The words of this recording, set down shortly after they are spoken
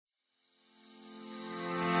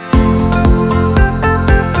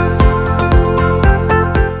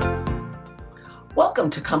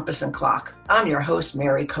to Compass and Clock. I'm your host,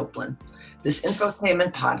 Mary Copeland. This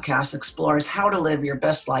infotainment podcast explores how to live your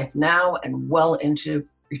best life now and well into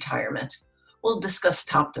retirement. We'll discuss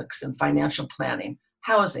topics in financial planning,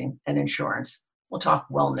 housing, and insurance. We'll talk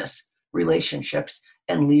wellness, relationships,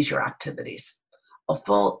 and leisure activities. A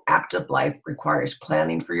full, active life requires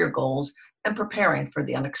planning for your goals and preparing for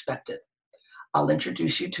the unexpected. I'll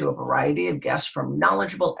introduce you to a variety of guests, from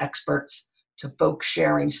knowledgeable experts to folks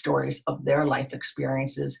sharing stories of their life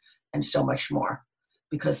experiences and so much more,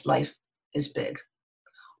 because life is big.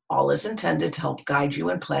 All is intended to help guide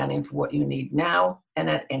you in planning for what you need now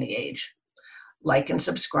and at any age. Like and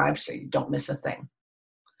subscribe so you don't miss a thing.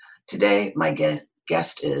 Today, my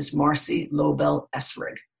guest is Marcy Lobel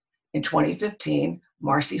Essrig. In 2015,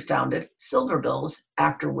 Marcy founded Silverbills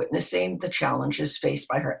after witnessing the challenges faced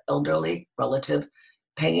by her elderly relative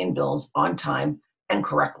paying bills on time and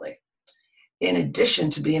correctly. In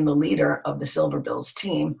addition to being the leader of the Silverbills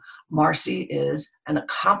team, Marcy is an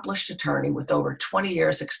accomplished attorney with over 20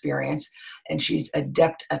 years experience, and she's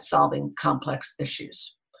adept at solving complex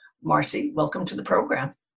issues. Marcy, welcome to the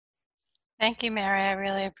program. Thank you, Mary. I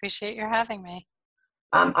really appreciate your having me.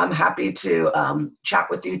 I'm happy to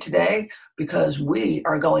chat with you today because we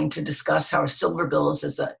are going to discuss how Silverbills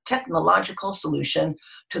is a technological solution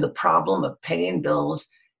to the problem of paying bills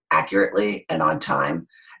accurately and on time.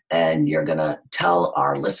 And you're going to tell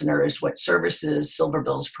our listeners what services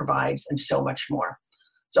Silverbills provides and so much more.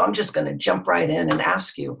 So I'm just going to jump right in and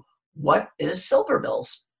ask you, what is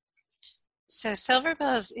Silverbills? So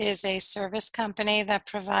Silverbills is a service company that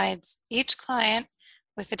provides each client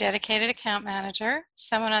with a dedicated account manager,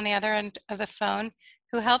 someone on the other end of the phone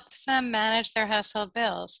who helps them manage their household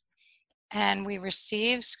bills. And we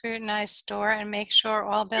receive, scrutinize, store, and make sure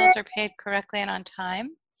all bills are paid correctly and on time.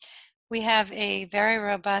 We have a very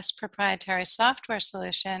robust proprietary software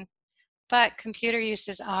solution, but computer use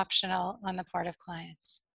is optional on the part of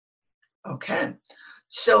clients. Okay.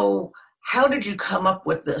 So how did you come up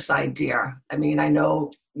with this idea? I mean, I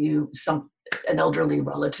know an elderly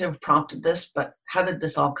relative prompted this, but how did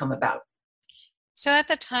this all come about? So at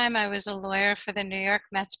the time, I was a lawyer for the New York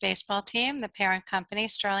Mets baseball team, the parent company,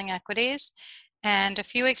 Sterling Equities. And a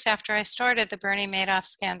few weeks after I started, the Bernie Madoff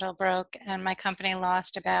scandal broke, and my company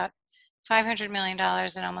lost about $500 million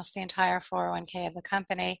in almost the entire 401k of the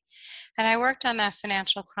company. And I worked on that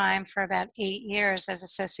financial crime for about 8 years as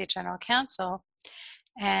Associate General Counsel.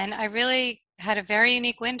 And I really had a very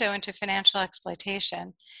unique window into financial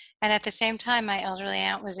exploitation. And at the same time, my elderly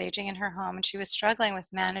aunt was aging in her home, and she was struggling with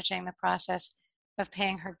managing the process of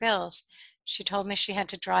paying her bills. She told me she had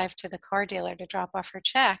to drive to the car dealer to drop off her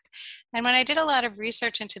check. And when I did a lot of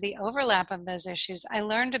research into the overlap of those issues, I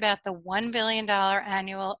learned about the $1 billion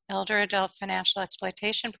annual elder adult financial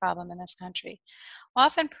exploitation problem in this country,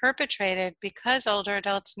 often perpetrated because older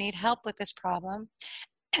adults need help with this problem,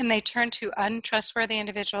 and they turn to untrustworthy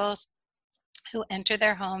individuals who enter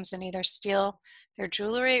their homes and either steal their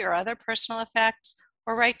jewelry or other personal effects,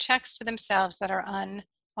 or write checks to themselves that are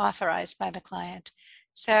unauthorized by the client.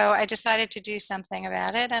 So I decided to do something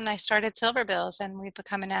about it, and I started Silverbills, and we've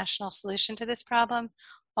become a national solution to this problem,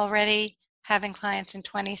 already having clients in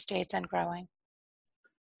 20 states and growing.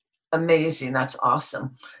 Amazing. That's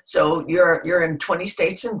awesome. So you're in 20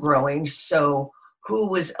 states and growing. So who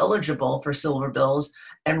was eligible for Silverbills,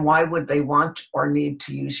 and why would they want or need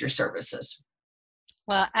to use your services?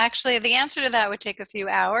 Well, actually, the answer to that would take a few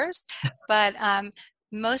hours, but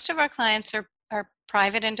most of our clients are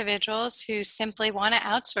private individuals who simply want to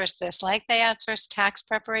outsource this, like they outsource tax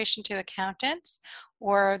preparation to accountants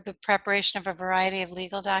or the preparation of a variety of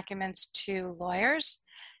legal documents to lawyers.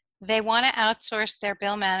 They want to outsource their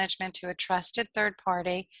bill management to a trusted third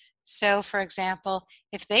party. So, for example,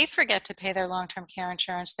 if they forget to pay their long-term care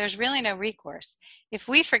insurance, there's really no recourse. If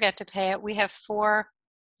we forget to pay it, we have 4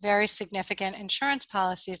 very significant insurance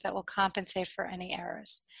policies that will compensate for any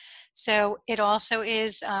errors. So it also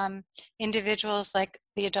is individuals like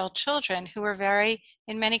the adult children who are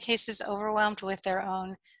in many cases, overwhelmed with their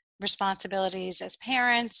own responsibilities as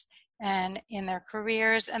parents and in their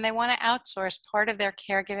careers, and they want to outsource part of their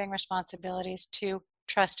caregiving responsibilities to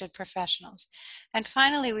trusted professionals. And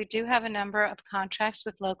finally, we do have a number of contracts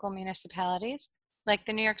with local municipalities, like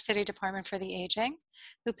the New York City Department for the Aging,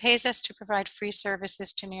 who pays us to provide free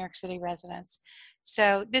services to New York City residents.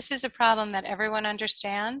 So this is a problem that everyone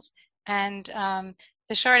understands, and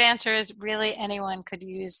the short answer is really anyone could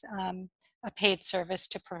use a paid service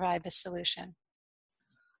to provide the solution.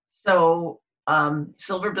 So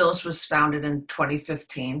Silverbills was founded in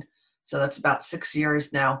 2015, so that's about 6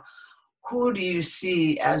 years now. Who do you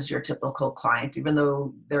see as your typical client? Even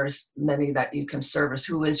though there's many that you can service,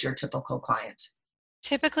 who is your typical client?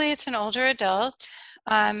 Typically, it's an older adult.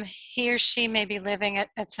 He or she may be living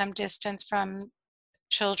at some distance from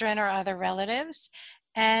children or other relatives.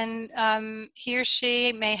 And he or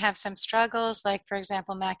she may have some struggles, like, for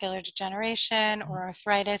example, macular degeneration or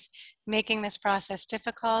arthritis, making this process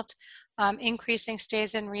difficult. Increasing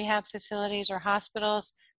stays in rehab facilities or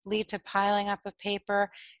hospitals lead to piling up of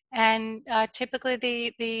paper. And typically,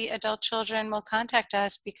 the adult children will contact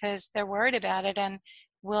us because they're worried about it, and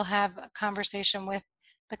we'll have a conversation with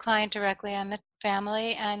the client directly and the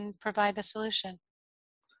family and provide the solution.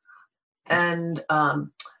 And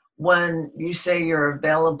when you say you're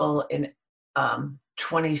available in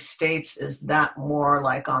 20 states, is that more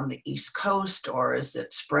like on the East Coast or is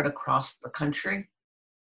it spread across the country?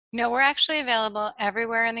 No, we're actually available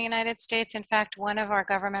everywhere in the United States. In fact, one of our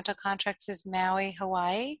governmental contracts is Maui,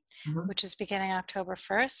 Hawaii, Mhm. which is beginning October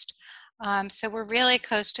 1st. So we're really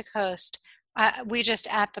coast to coast. We just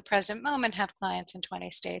at the present moment have clients in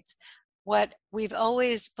 20 states. What we've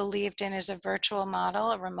always believed in is a virtual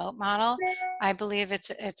model, a remote model. I believe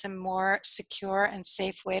it's a more secure and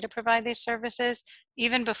safe way to provide these services.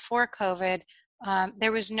 Even before COVID,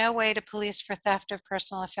 there was no way to police for theft of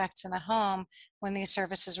personal effects in the home when these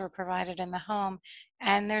services were provided in the home.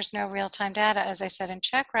 And there's no real-time data, as I said, in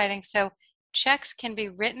check writing. So checks can be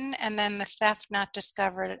written and then the theft not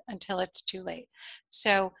discovered until it's too late.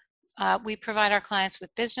 So we provide our clients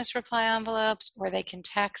with business reply envelopes, or they can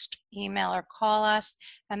text, email, or call us.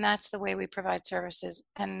 And that's the way we provide services.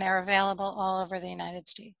 And they're available all over the United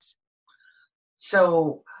States.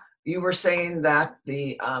 So you were saying that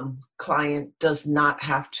the client does not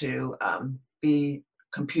have to be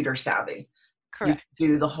computer savvy. You Correct.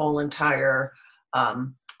 do the whole entire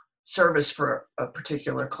um, service for a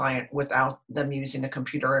particular client without them using a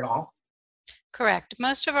computer at all. Correct.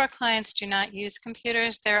 Most of our clients do not use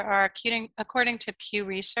computers. There are, according to Pew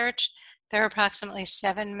Research, there are approximately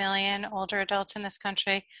 7 million older adults in this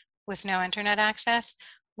country with no internet access.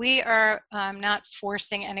 We are not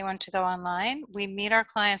forcing anyone to go online. We meet our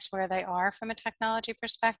clients where they are from a technology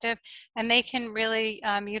perspective, and they can really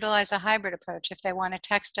utilize a hybrid approach. If they want to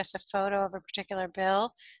text us a photo of a particular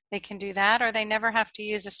bill, they can do that, or they never have to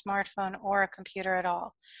use a smartphone or a computer at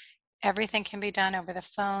all. Everything can be done over the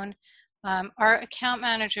phone. Our account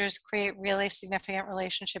managers create really significant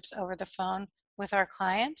relationships over the phone with our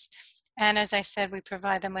clients. And as I said, we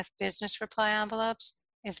provide them with business reply envelopes.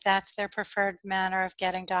 If that's their preferred manner of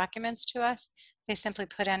getting documents to us, they simply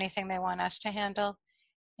put anything they want us to handle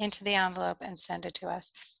into the envelope and send it to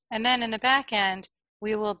us. And then in the back end,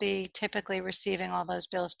 we will be typically receiving all those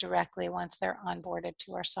bills directly once they're onboarded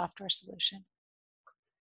to our software solution.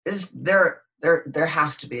 Is there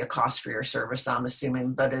has to be a cost for your service, I'm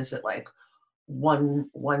assuming, but is it like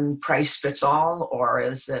one price fits all, or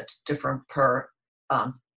is it different per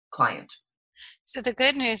client? So the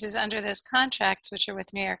good news is under those contracts, which are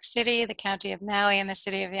with New York City, the County of Maui, and the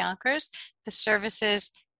City of Yonkers, the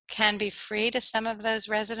services can be free to some of those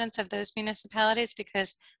residents of those municipalities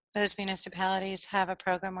because those municipalities have a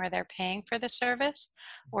program where they're paying for the service,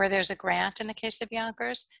 or there's a grant in the case of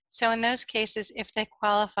Yonkers. So in those cases, if they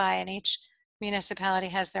qualify and each municipality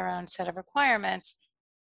has their own set of requirements,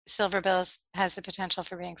 Silver Bills has the potential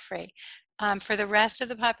for being free. For the rest of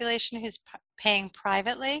the population who's paying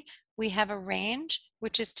privately, we have a range,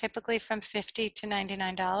 which is typically from $50 to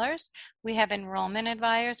 $99. We have enrollment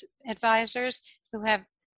advisors who have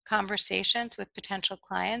conversations with potential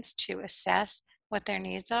clients to assess what their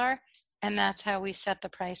needs are, and that's how we set the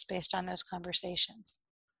price based on those conversations.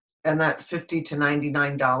 And that $50 to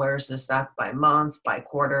 $99, is that by month, by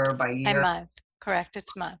quarter, by By year? month, correct,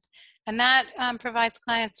 it's month. And that provides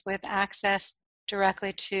clients with access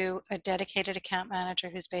directly to a dedicated account manager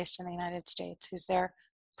who's based in the United States, who's their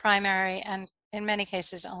primary and in many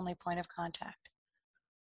cases only point of contact.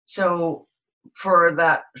 So for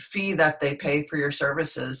that fee that they pay for your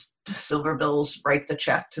services, do Silver Bills write the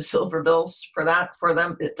check to Silver Bills for that for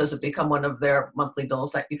them? Does it become one of their monthly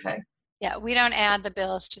bills that you pay? Yeah, we don't add the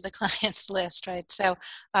bills to the client's list, right? So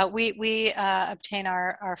we obtain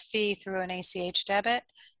our fee through an ACH debit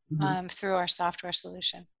Mhm. through our software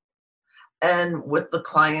solution. And with the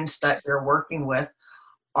clients that you're working with,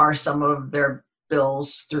 are some of their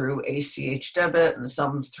bills through ACH debit and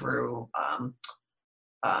some through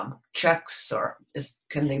checks, or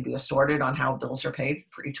can they be assorted on how bills are paid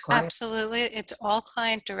for each client? Absolutely, it's all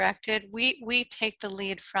client directed. We take the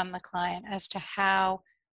lead from the client as to how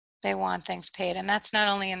they want things paid. And that's not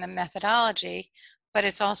only in the methodology, but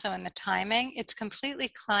it's also in the timing. It's completely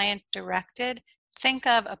client directed think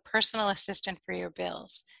of a personal assistant for your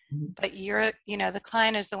bills, Mhm. but the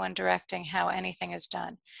client is the one directing how anything is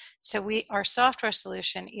done. So our software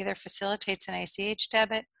solution either facilitates an ACH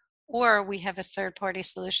debit, or we have a third-party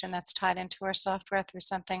solution that's tied into our software through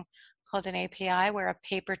something called an API, where a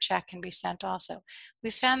paper check can be sent also.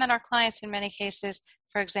 We found that our clients in many cases,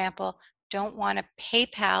 for example, don't want to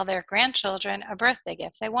PayPal their grandchildren a birthday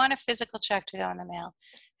gift. They want a physical check to go in the mail.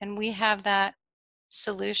 And we have that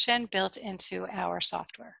solution built into our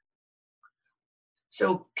software.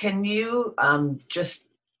 So can you just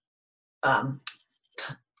um,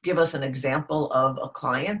 give us an example of a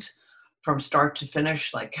client from start to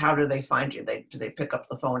finish? Like, how do they find you? Do they pick up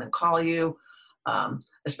the phone and call you?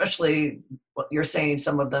 Especially what you're saying,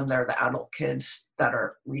 some of them, they're the adult kids that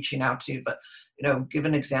are reaching out to you, but, give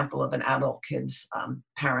an example of an adult kid's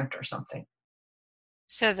parent or something.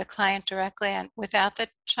 So the client directly and without the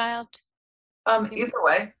child? Either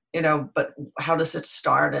way, but how does it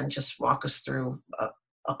start, and just walk us through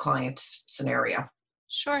a client's scenario.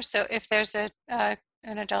 Sure. So if there's an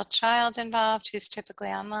adult child involved who's typically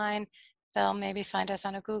online, they'll maybe find us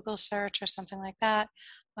on a Google search or something like that.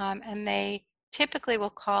 And they typically will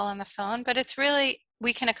call on the phone, but it's really,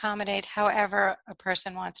 we can accommodate however a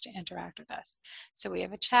person wants to interact with us. So we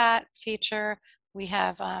have a chat feature. We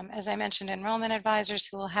have, as I mentioned, enrollment advisors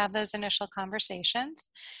who will have those initial conversations.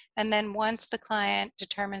 And then once the client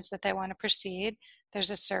determines that they want to proceed, there's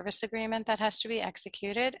a service agreement that has to be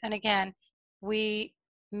executed. And again, we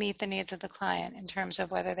meet the needs of the client in terms of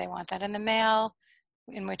whether they want that in the mail,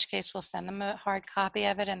 in which case we'll send them a hard copy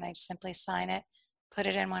of it and they simply sign it, put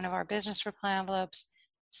it in one of our business reply envelopes,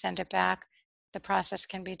 send it back. The process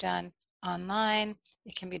can be done online.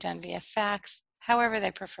 It can be done via fax, however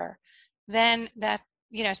they prefer. Then the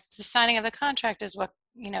signing of the contract is what,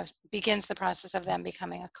 begins the process of them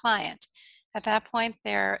becoming a client. At that point,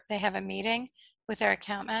 they have a meeting with their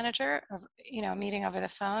account manager, a meeting over the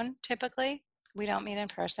phone typically. We don't meet in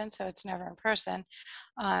person, so it's never in person,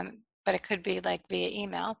 but it could be like via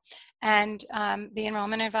email. And the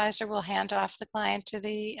enrollment advisor will hand off the client to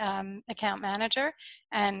the account manager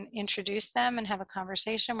and introduce them and have a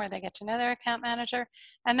conversation where they get to know their account manager.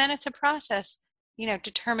 And then it's a process,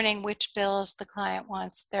 determining which bills the client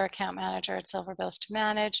wants their account manager at Silver Bills to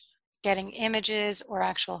manage, getting images or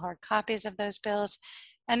actual hard copies of those bills.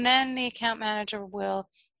 And then the account manager will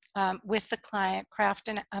with the client, craft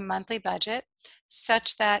a monthly budget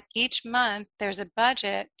such that each month there's a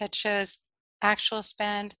budget that shows actual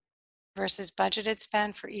spend versus budgeted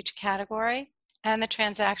spend for each category and the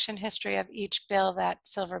transaction history of each bill that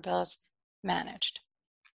Silver Bills managed.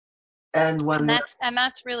 And when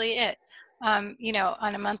That's really it. On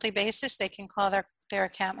a monthly basis, they can call their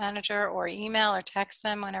account manager or email or text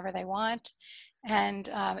them whenever they want. And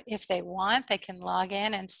if they want, they can log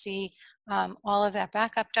in and see all of that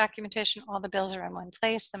backup documentation. All the bills are in one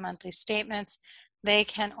place, the monthly statements. They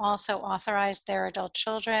can also authorize their adult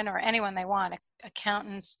children or anyone they want,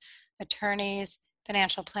 accountants, attorneys,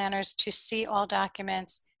 financial planners, to see all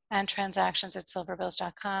documents and transactions at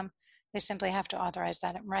silverbills.com. They simply have to authorize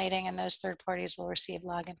that in writing, and those third parties will receive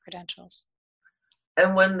login credentials.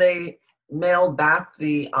 And when they mail back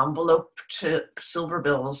the envelope to Silver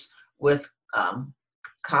Bills with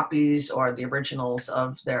copies or the originals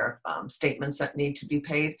of their statements that need to be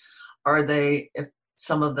paid, if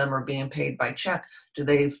some of them are being paid by check, do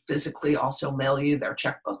they physically also mail you their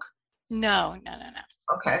checkbook? No.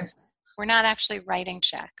 Okay. We're not actually writing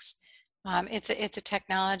checks. It's a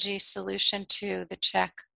technology solution to the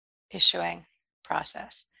check issuing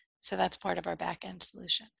process. So that's part of our back-end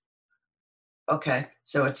solution. Okay.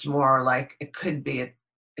 So it's more like it could be,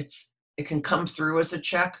 it can come through as a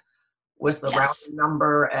check with the Yes. routing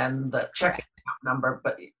number and the checking Correct. account number,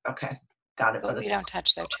 but okay, got it. But we don't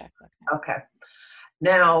touch their checkbook. Okay.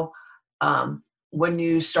 Now, when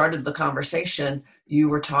you started the conversation, you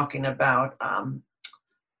were talking about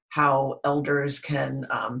how elders can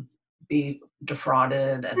be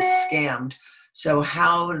defrauded and scammed. So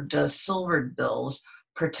how does Silver Bills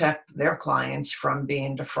protect their clients from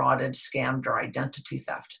being defrauded, scammed, or identity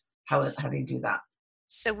theft? How do you do that?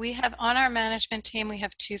 So we have on our management team, we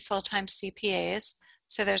have 2 full-time CPAs.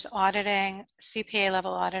 So there's auditing, CPA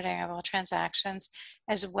level auditing of all transactions,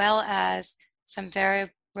 as well as some very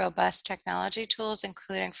robust technology tools,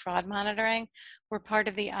 including fraud monitoring. We're part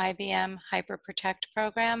of the IBM HyperProtect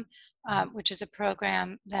program, which is a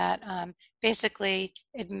program that basically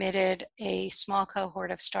admitted a small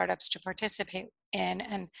cohort of startups to participate in.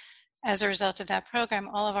 And as a result of that program,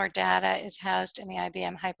 all of our data is housed in the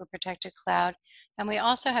IBM HyperProtected Cloud. And we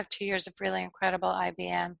also have 2 years of really incredible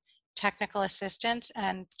IBM technical assistance.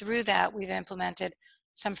 And through that, we've implemented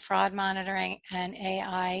some fraud monitoring, and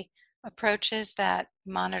AI approaches that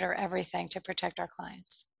monitor everything to protect our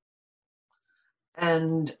clients.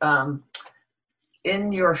 And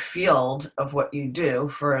in your field of what you do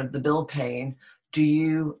for the bill paying, do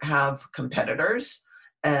you have competitors?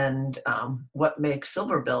 And what makes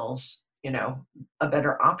silver bills, a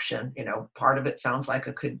better option? Part of it sounds like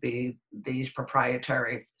it could be these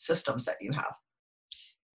proprietary systems that you have.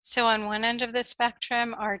 So on one end of the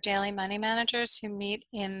spectrum are daily money managers who meet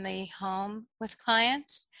in the home with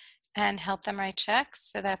clients and help them write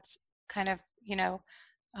checks. So that's kind of,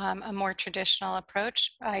 a more traditional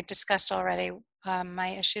approach. I discussed already my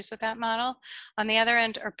issues with that model. On the other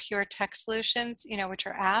end are pure tech solutions, which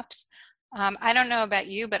are apps. I don't know about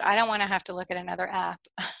you, but I don't want to have to look at another app,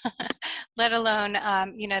 let alone,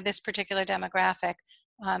 this particular demographic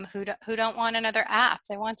who don't want another app.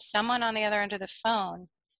 They want someone on the other end of the phone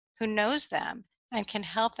who knows them and can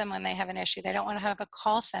help them when they have an issue. They don't want to have a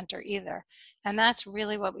call center either. And that's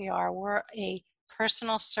really what we are. We're a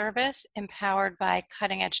personal service empowered by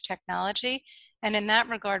cutting edge technology. And in that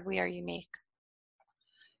regard, we are unique.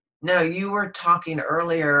 Now, you were talking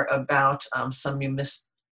earlier about some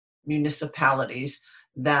municipalities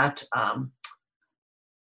that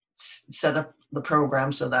set up the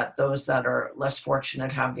program so that those that are less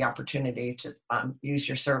fortunate have the opportunity to use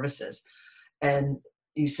your services. And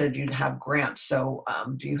you said you'd have grants. So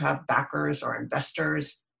do you have backers or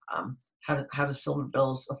investors? How does Silver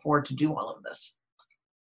Bills afford to do all of this?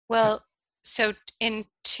 Well, so in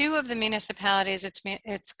two of the municipalities,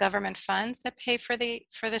 it's government funds that pay for the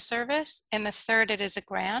service. In the third, it is a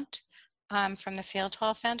grant from the Field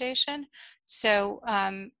Hall Foundation. So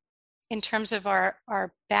in terms of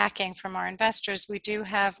our backing from our investors, we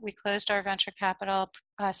closed our venture capital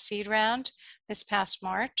seed round this past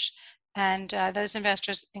March. And those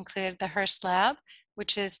investors include the Hearst Lab,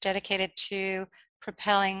 which is dedicated to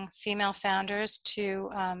propelling female founders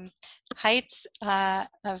to heights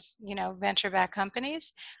of venture-backed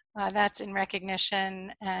companies. That's in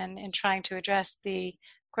recognition and in trying to address the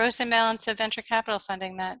gross imbalance of venture capital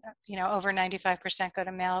funding that over 95% go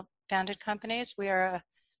to male-founded companies. We are a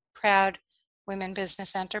proud women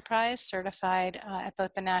business enterprise certified at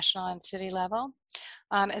both the national and city level,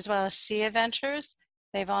 as well as SIA Ventures.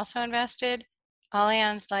 They've also invested,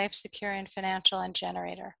 Allianz Life, Securian Financial, and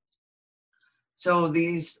Generator. So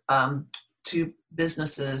these two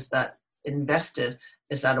businesses that invested,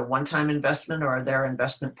 is that a one-time investment, or are there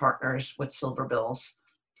investment partners with Silver Bills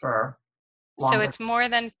for longer? So it's more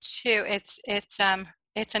than two. It's a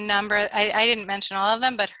number. I didn't mention all of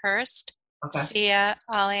them, but Hearst, Okay. SIA,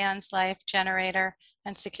 Allianz Life, Generator,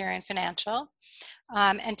 and Securian Financial.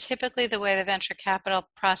 And typically the way the venture capital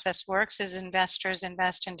process works is investors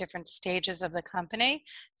invest in different stages of the company.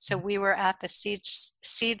 So we were at the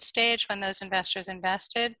seed stage when those investors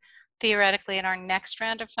invested. Theoretically, in our next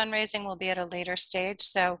round of fundraising, we'll be at a later stage.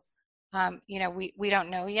 So, we don't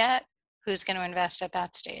know yet who's going to invest at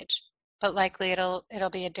that stage, but likely it'll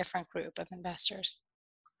be a different group of investors.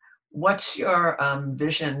 What's your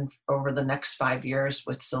vision over the next 5 years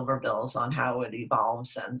with Silver Bills on how it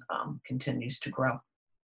evolves and continues to grow?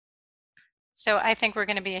 So I think we're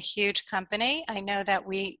going to be a huge company. I know that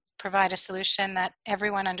we provide a solution that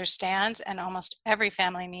everyone understands and almost every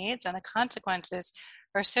family needs, and the consequences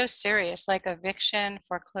are so serious, like eviction,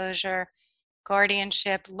 foreclosure,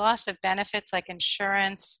 guardianship, loss of benefits like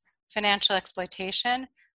insurance, financial exploitation,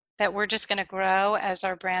 that we're just going to grow as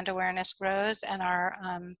our brand awareness grows and our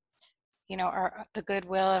the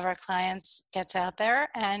goodwill of our clients gets out there.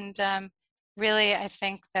 And really, I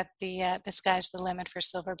think that the sky's the limit for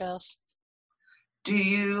Silver Bills. Do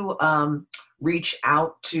you reach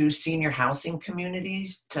out to senior housing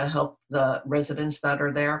communities to help the residents that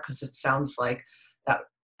are there? Because it sounds like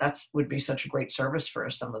that would be such a great service for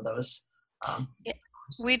some of those.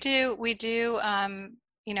 We do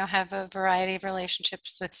have a variety of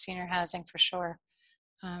relationships with senior housing for sure.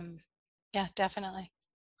 Yeah, definitely.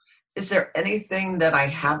 Is there anything that I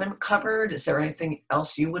haven't covered? Is there anything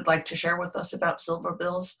else you would like to share with us about Silver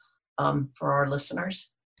Bills for our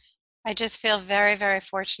listeners? I just feel very, very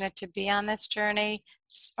fortunate to be on this journey.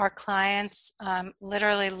 Our clients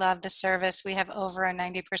literally love the service. We have over a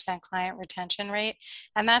 90% client retention rate.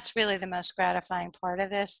 And that's really the most gratifying part of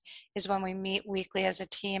this, is when we meet weekly as a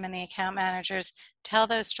team and the account managers tell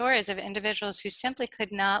those stories of individuals who simply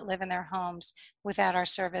could not live in their homes without our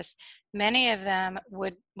service. Many of them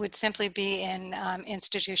would simply be in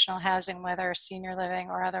institutional housing, whether senior living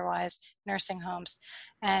or otherwise nursing homes.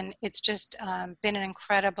 And it's just been an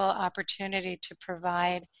incredible opportunity to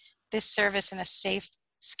provide this service in a safe,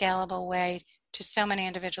 scalable way to so many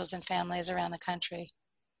individuals and families around the country.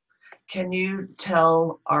 Can you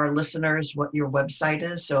tell our listeners what your website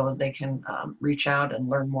is so they can reach out and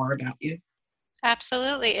learn more about you?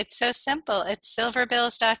 Absolutely. It's so simple. It's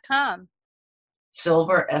silverbills.com.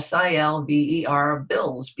 Silver, SILVER,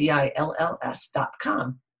 bills,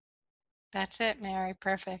 BILLS.com. That's it, Mary.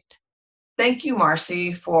 Perfect. Thank you,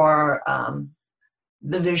 Marcy, for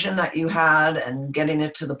the vision that you had and getting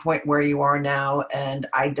it to the point where you are now. And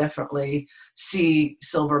I definitely see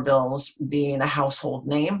Silver Bills being a household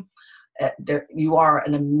name. You are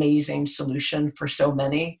an amazing solution for so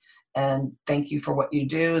many. And thank you for what you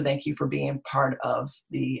do. Thank you for being part of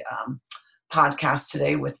the podcast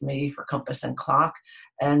today with me for Compass and Clock.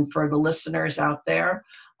 And for the listeners out there,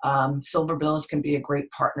 Silver Bills can be a great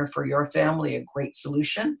partner for your family, a great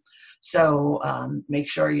solution. So make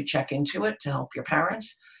sure you check into it to help your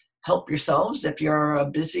parents, help yourselves. If you're a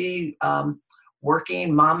busy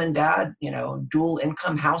working mom and dad, dual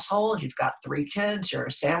income household, you've got 3 kids, you're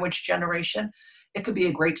a sandwich generation, it could be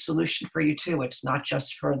a great solution for you too. It's not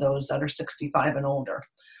just for those that are 65 and older.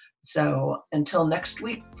 So until next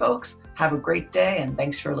week, folks, have a great day and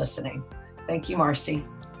thanks for listening. Thank you, Marcy.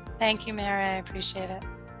 Thank you, Mary. I appreciate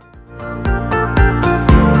it.